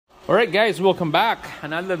Alright guys, welcome back.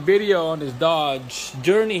 Another video on this Dodge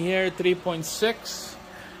Journey here, 3.6,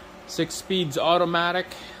 6 speeds automatic,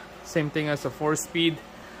 same thing as a 4-speed.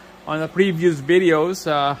 On the previous videos,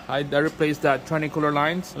 I replaced that 20 cooler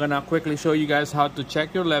lines. I'm gonna quickly show you guys how to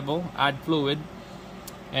check your level, add fluid,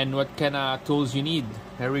 and what kind of tools you need.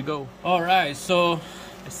 Here we go. Alright, so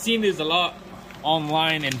I've seen this a lot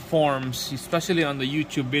online in forums, especially on the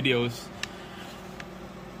YouTube videos.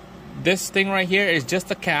 This thing right here is just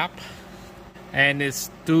a cap, and it's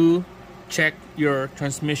to check your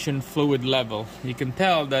transmission fluid level. You can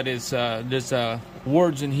tell that is there's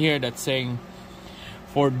words in here that's saying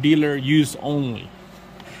for dealer use only.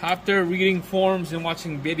 After reading forums and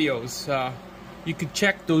watching videos, you can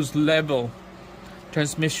check those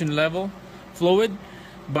transmission level fluid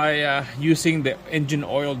by using the engine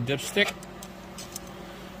oil dipstick.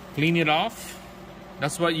 Clean it off.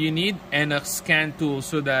 That's what you need, and a scan tool,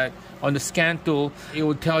 so that on the scan tool it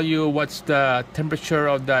will tell you what's the temperature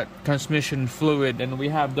of that transmission fluid, and we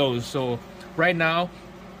have those. So right now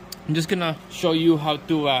I'm just gonna show you how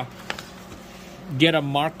to get a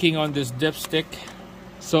marking on this dipstick.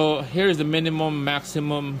 So here's the minimum,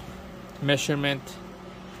 maximum measurement,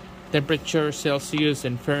 temperature Celsius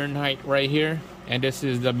and Fahrenheit right here, and this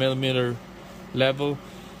is the millimeter level.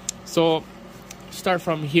 So start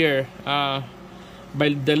from here. By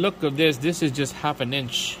the look of this is just half an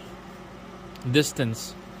inch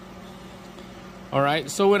distance. Alright,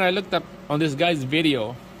 so when I looked up on this guy's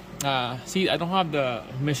video, see, I don't have the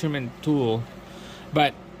measurement tool,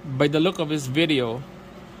 but by the look of his video,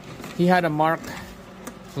 he had a mark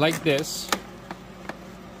like this,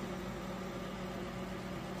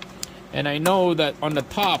 and I know that on the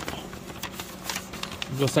top,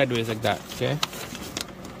 go sideways like that, okay,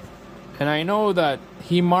 and I know that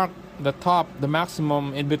he marked the top, the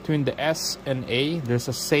maximum, in between the S and A. There's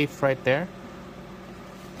a safe right there,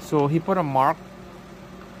 so he put a mark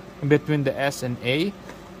in between the S and A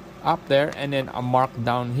up there, and then a mark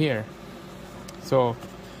down here. So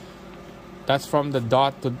that's from the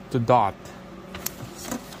dot to dot.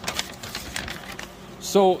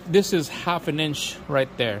 So this is half an inch right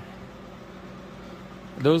there.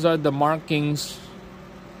 Those are the markings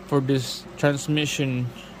for this transmission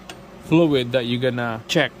fluid that you're gonna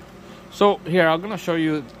check. So here, I'm gonna show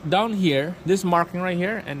you down here, this marking right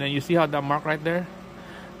here, and then you see how that mark right there?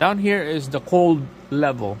 Down here is the cold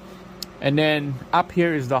level, and then up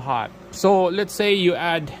here is the hot. So let's say you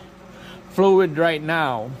add fluid right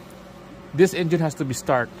now. This engine has to be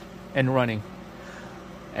start and running.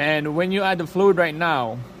 And when you add the fluid right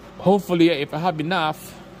now, hopefully if I have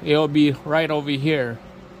enough, it'll be right over here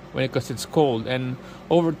because it's cold. And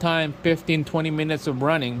over time, 15-20 minutes of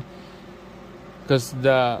running, because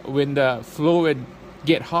when the fluid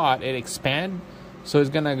get hot, it expand, so it's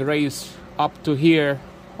gonna raise up to here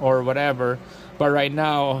or whatever. But right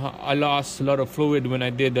now I lost a lot of fluid when I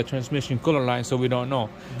did the transmission cooler line, so we don't know.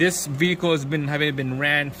 This vehicle haven't been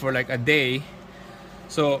ran for like a day,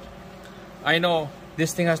 so I know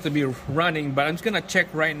this thing has to be running, but I'm just gonna check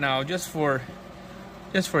right now just for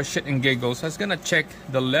shit and giggles. I was gonna check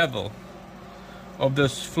the level of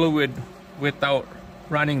this fluid without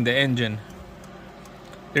running the engine.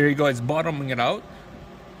 There you go, it's bottoming it out,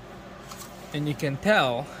 and you can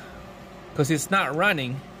tell because it's not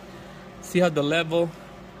running. See how the level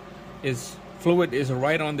is, fluid is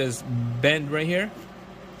right on this bend right here.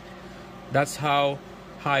 That's how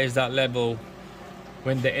high is that level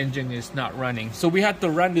when the engine is not running. So we had to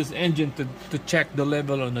run this engine to check the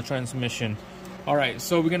level on the transmission. Alright,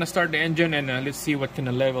 so we're gonna start the engine, and let's see what kind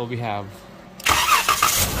of level we have.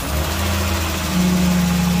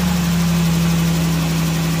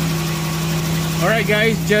 Alright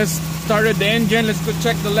guys, just started the engine. Let's go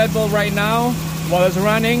check the level right now while it's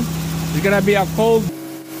running. It's gonna be a cold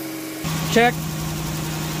check.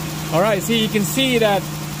 Alright, see, you can see that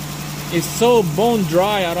it's so bone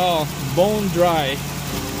dry at all. Bone dry.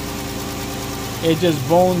 It's just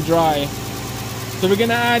bone dry. So we're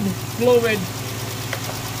gonna add fluid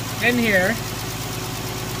in here.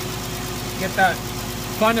 Get that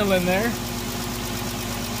funnel in there.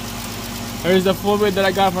 There's the fluid that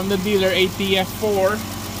I got from the dealer, ATF4.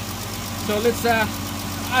 So let's add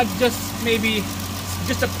maybe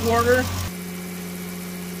just a quarter.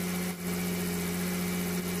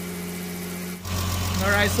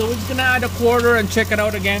 Alright, so we're just gonna add a quarter and check it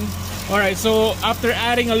out again. Alright, so after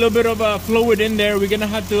adding a little bit of fluid in there, we're gonna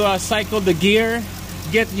have to cycle the gear.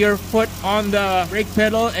 Get your foot on the brake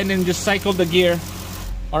pedal and then just cycle the gear.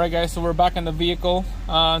 Alright guys, so we're back in the vehicle.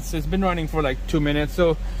 So it's been running for like 2 minutes.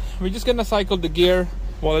 So we're just gonna cycle the gear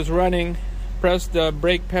while it's running. Press the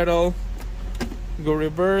brake pedal, go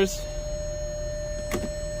reverse,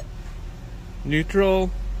 neutral,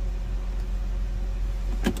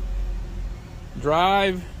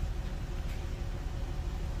 drive,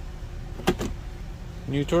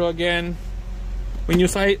 neutral again. When you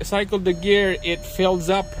cycle the gear, it fills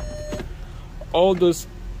up all those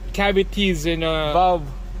cavities in valve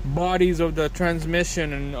bodies of the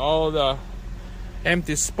transmission, and all the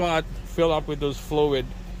empty spot fill up with those fluid.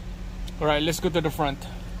 All right, let's go to the front.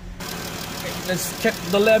 Okay, let's check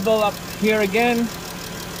the level up here again.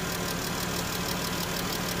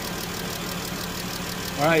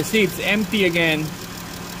 All right, see, it's empty again.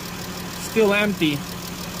 Still empty.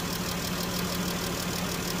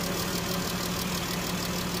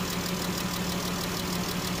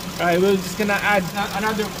 All right, we're just gonna add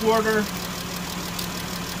another quarter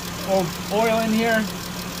of oil in here.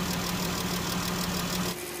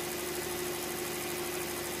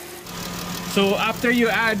 So after you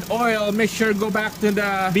add oil, make sure go back to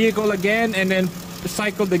the vehicle again and then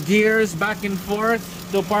cycle the gears back and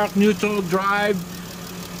forth to park, neutral, drive.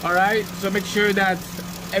 All right, so make sure that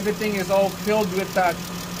everything is all filled with that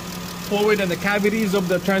fluid and the cavities of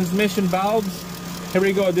the transmission valves. Here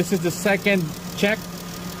we go, this is the second check.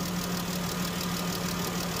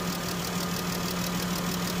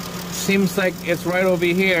 Seems like it's right over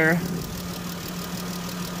here.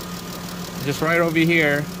 Just right over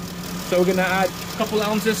here. So we're gonna add a couple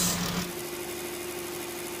ounces.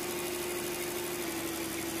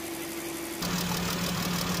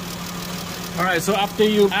 All right, so after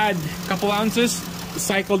you add a couple ounces,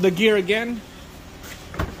 cycle the gear again.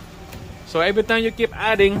 So every time you keep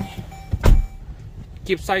adding,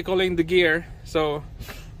 keep cycling the gear. So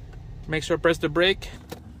make sure press the brake.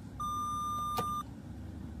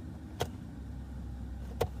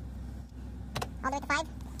 All the way to 5.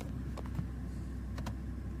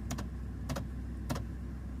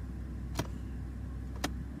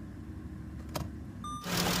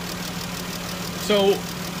 So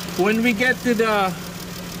when we get to the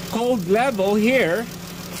cold level here,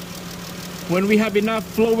 when we have enough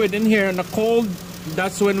fluid in here in the cold,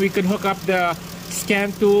 that's when we can hook up the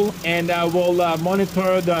scan tool, and we'll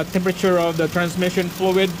monitor the temperature of the transmission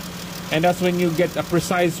fluid, and that's when you get a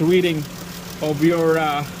precise reading of your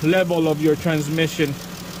level of your transmission.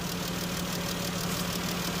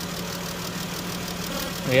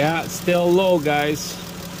 Yeah, it's still low, guys.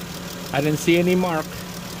 I didn't see any mark.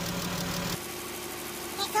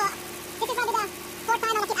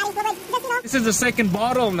 This is the second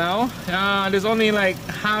bottle now. There's only like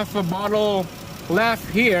half a bottle left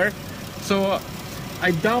here. So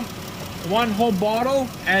I dumped one whole bottle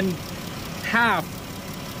and half.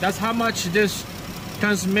 That's how much this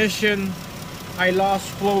transmission I lost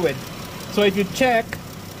fluid. So if you check,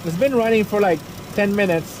 it's been running for like 10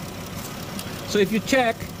 minutes. So if you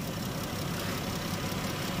check,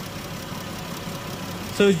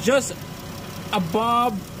 so it's just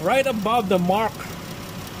above, right above the mark.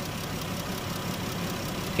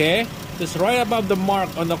 Okay, just right above the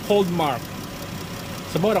mark on the cold mark.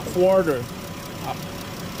 It's about a quarter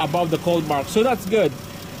above the cold mark, so that's good.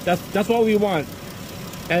 That's what we want.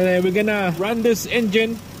 And then we're gonna run this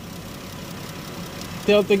engine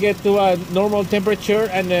till to get to a normal temperature,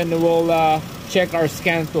 and then we'll check our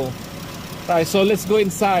scan tool. All right, so let's go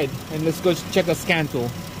inside and let's go check the scan tool.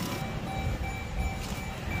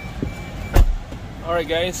 All right,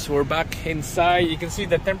 guys, we're back inside. You can see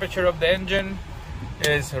the temperature of the engine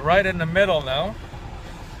is right in the middle now.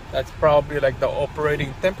 That's probably like the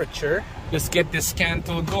operating temperature. Let's get this scan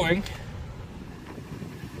tool going.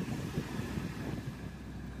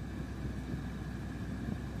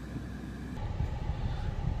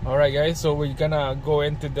 Alright guys, so we're gonna go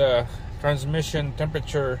into the transmission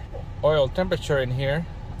temperature, oil temperature in here.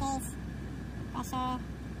 Gauge, pressure.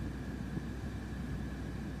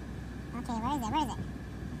 Okay, where is it? Where is it?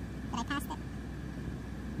 Did I pass it?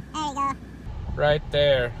 There you go. Right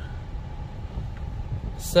there.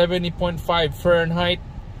 70.5 Fahrenheit.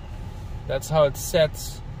 That's how it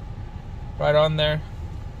sets. Right on there.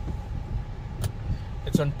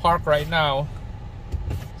 It's on park right now.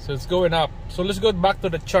 So it's going up. So let's go back to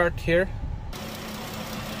the chart here.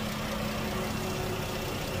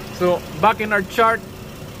 So back in our chart,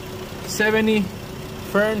 70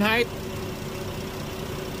 Fahrenheit.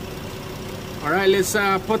 Alright, let's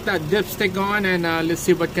put that dipstick on and let's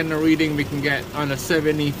see what kind of reading we can get on a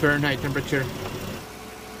 70 Fahrenheit temperature.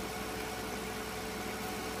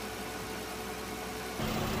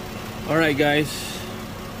 Alright guys,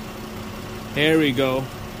 here we go.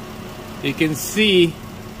 You can see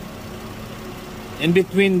in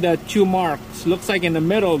between the two marks, looks like in the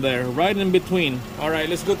middle there, right in between. Alright,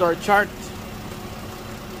 let's go to our chart.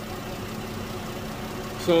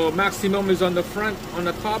 So maximum is on the front, on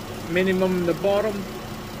the top, minimum in the bottom.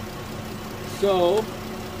 So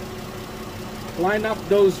line up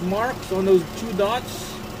those marks on those two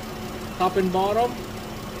dots, top and bottom,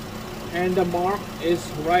 and the mark is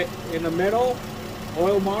right in the middle,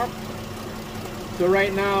 oil mark. So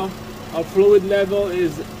right now our fluid level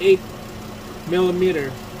is 8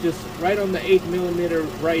 millimeter, just right on the 8 millimeter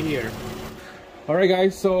right here. Alright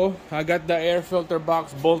guys, so I got the air filter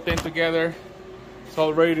box bolted together. It's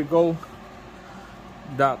all ready to go.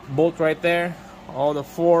 That bolt right there, all the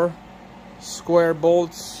 4 square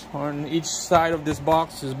bolts on each side of this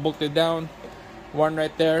box is bolted down. One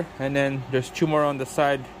right there, and then there's 2 more on the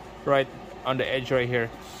side, right on the edge right here.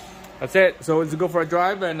 That's it. So let's go for a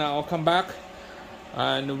drive, and I'll come back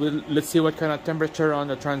and let's see what kind of temperature on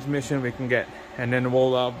the transmission we can get, and then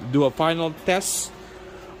we'll do a final test,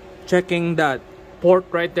 checking that port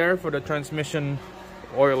right there for the transmission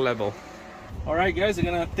oil level. Alright guys, I'm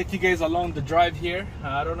gonna take you guys along the drive here.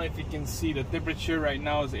 I don't know if you can see the temperature right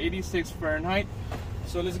now is 86 Fahrenheit.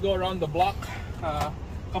 So let's go around the block a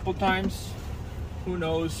couple times. Who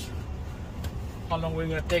knows how long we're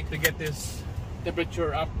gonna take to get this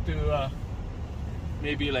temperature up to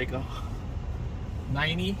maybe like a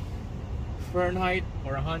 90 Fahrenheit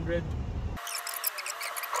or 100.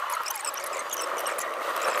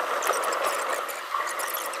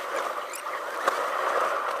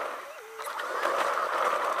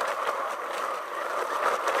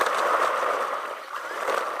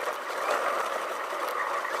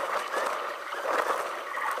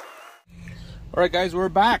 Alright guys, we're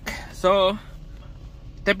back. So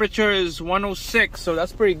temperature is 106, so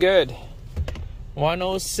that's pretty good.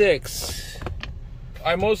 106.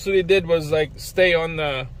 I mostly did was like stay on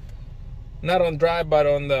the, not on drive, but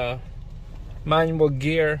on the manual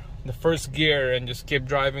gear, the first gear, and just keep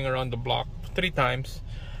driving around the block 3 times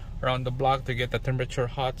around the block to get the temperature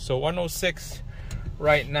hot. So 106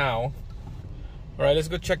 right now. Alright, let's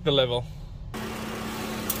go check the level.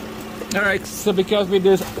 Alright, so because with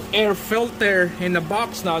this air filter in the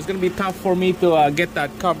box now, it's gonna be tough for me to get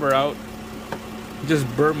that cover out. Just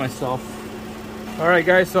burn myself. Alright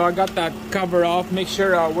guys, so I got that cover off. Make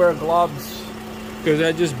sure I wear gloves, because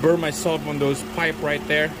I just burned myself on those pipe right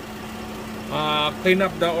there. Clean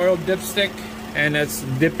up the oil dipstick, and let's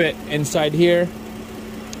dip it inside here.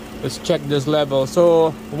 Let's check this level.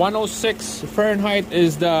 So 106 Fahrenheit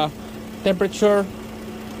is the temperature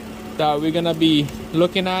that we're gonna be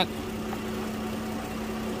looking at.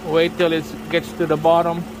 Wait till it gets to the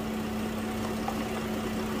bottom.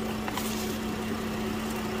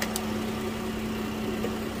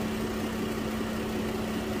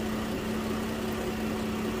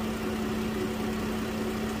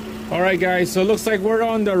 Alright guys, so it looks like we're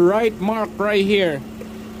on the right mark right here.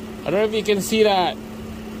 I don't know if you can see that.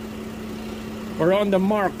 We're on the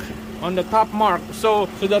mark, on the top mark. So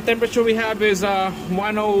the temperature we have is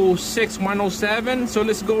 106, 107. So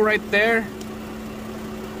let's go right there.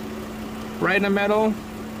 Right in the middle,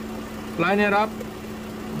 line it up.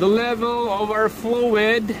 The level of our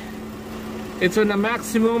fluid, it's on a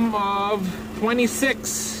maximum of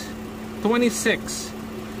 26,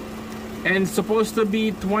 and it's supposed to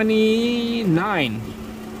be 29.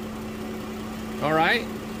 All right,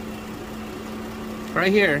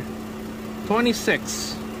 right here,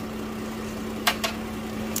 26.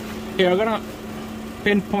 Here, I'm gonna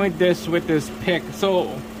pinpoint this with this pick.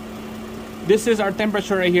 So this is our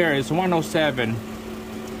temperature right here, is 107,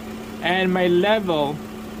 and my level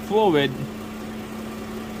fluid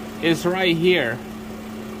is right here,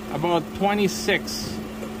 about 26,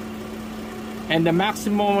 and the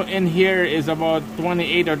maximum in here is about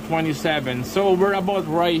 28 or 27. So we're about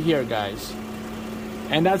right here guys,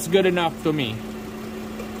 and that's good enough to me.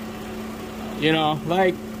 You know,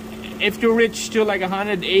 like if you reach to like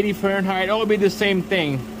 180 Fahrenheit, it will be the same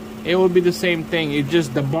thing. It will be the same thing. It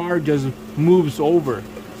just, the bar just moves over.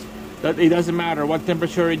 That it doesn't matter what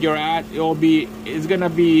temperature you're at. It's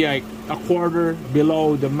gonna be like a quarter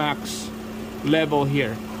below the max level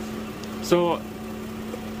here. So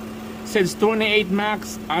since 28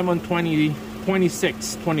 max, I'm on 20,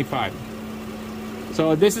 26, 25.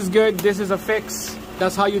 So this is good. This is a fix.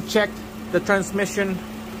 That's how you check the transmission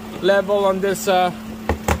level on this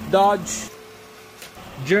Dodge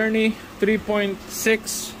Journey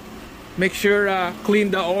 3.6. Make sure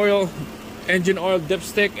clean the oil, engine oil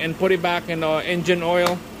dipstick, and put it back in the engine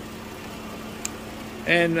oil.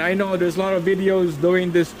 And I know there's a lot of videos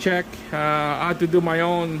doing this check. I had to do my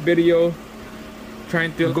own video,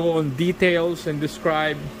 trying to go on details and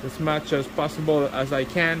describe as much as possible as I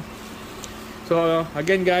can. So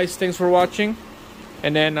again guys, thanks for watching,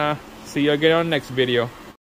 and then see you again on the next video.